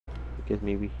guess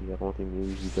maybe I don't think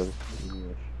maybe he does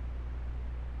English.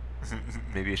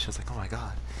 Maybe it's just like, oh my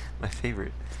god, my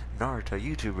favorite Naruto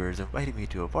YouTuber is inviting me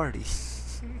to a party.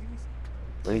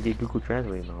 Let me get Google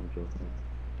Translate now, I'm joking.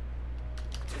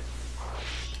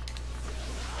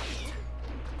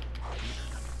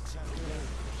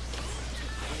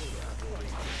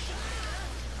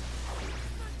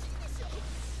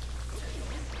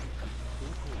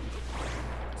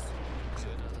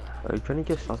 Are you trying to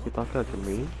get Sasuke Taka at your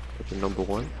main? At your number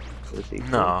one?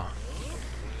 No.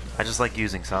 I just like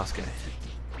using Sasuke.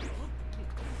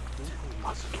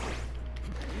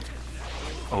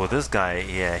 Oh, this guy,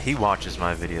 yeah, he watches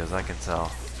my videos, I can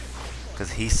tell.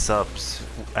 Because he subs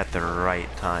at the right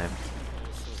time.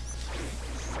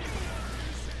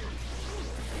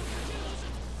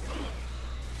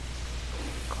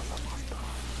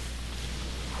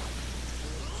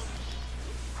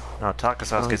 No, Taka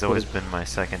Sasuke's always been my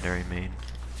secondary main.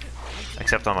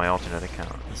 Except on my alternate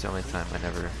account. It's the only time I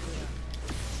never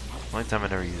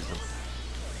used them.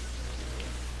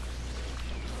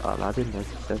 Aladdin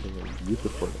 97 is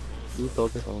beautiful.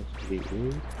 2000 on straight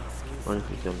wins,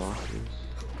 100% losses.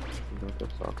 Not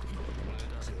that soccer.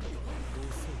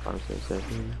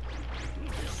 577.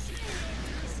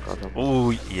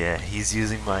 Oh yeah, he's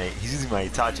using my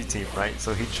Itachi team, right?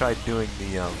 So he tried doing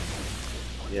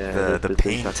the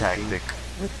pain tactic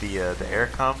with the air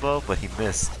combo, but he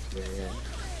missed.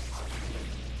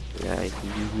 Yeah,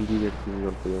 he did it to me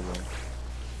on player man.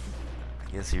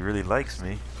 I guess he really likes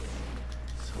me.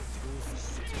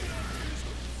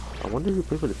 I wonder if you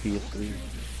play for the PS3.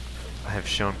 I have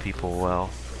shown people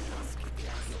well.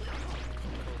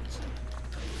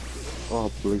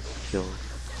 Oh, Blake kill.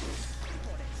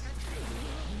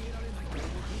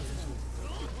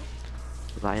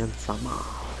 Ryan Sama.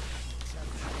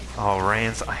 Oh,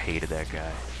 Rans, I hated that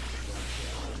guy.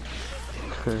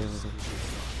 Oh,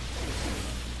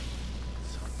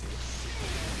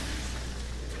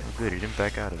 good, he didn't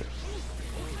back out of it.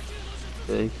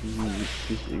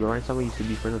 Ryan Sama used to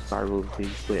be friends with Starvo. They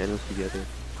used to play Enos together.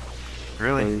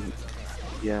 Really?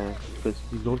 Yeah, because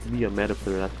he's going to be a meta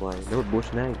player, that's why. Remember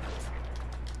Bush Nag?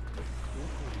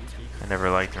 I never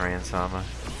liked Ryan Sama.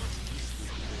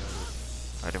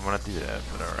 I didn't want to do that,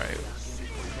 but alright.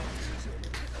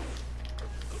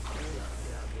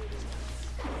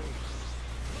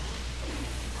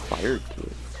 Fire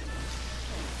Kid.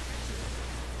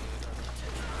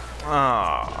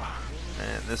 Ah,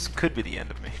 man, this could be the end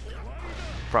of me.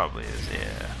 Probably is,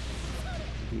 yeah.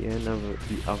 The end of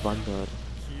the Avantgarde.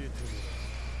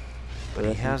 But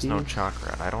he has no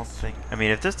chakra. I don't think. I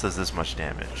mean, if this does this much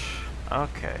damage,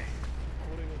 okay.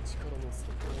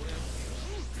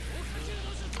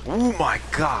 Oh my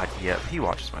god, yep, he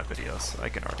watches my videos, I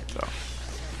can already tell.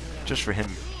 Just for him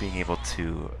being able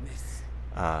to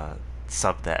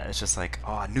sub that, it's just like,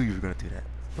 oh, I knew you were gonna do that.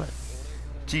 But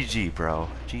GG, bro,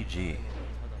 GG.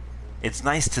 It's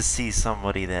nice to see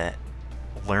somebody that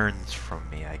learns from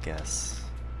me, I guess,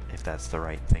 if that's the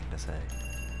right thing to say.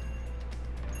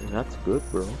 That's good,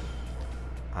 bro.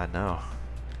 I know.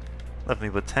 Left me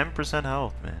with 10%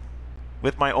 health, man.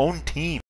 With my own team.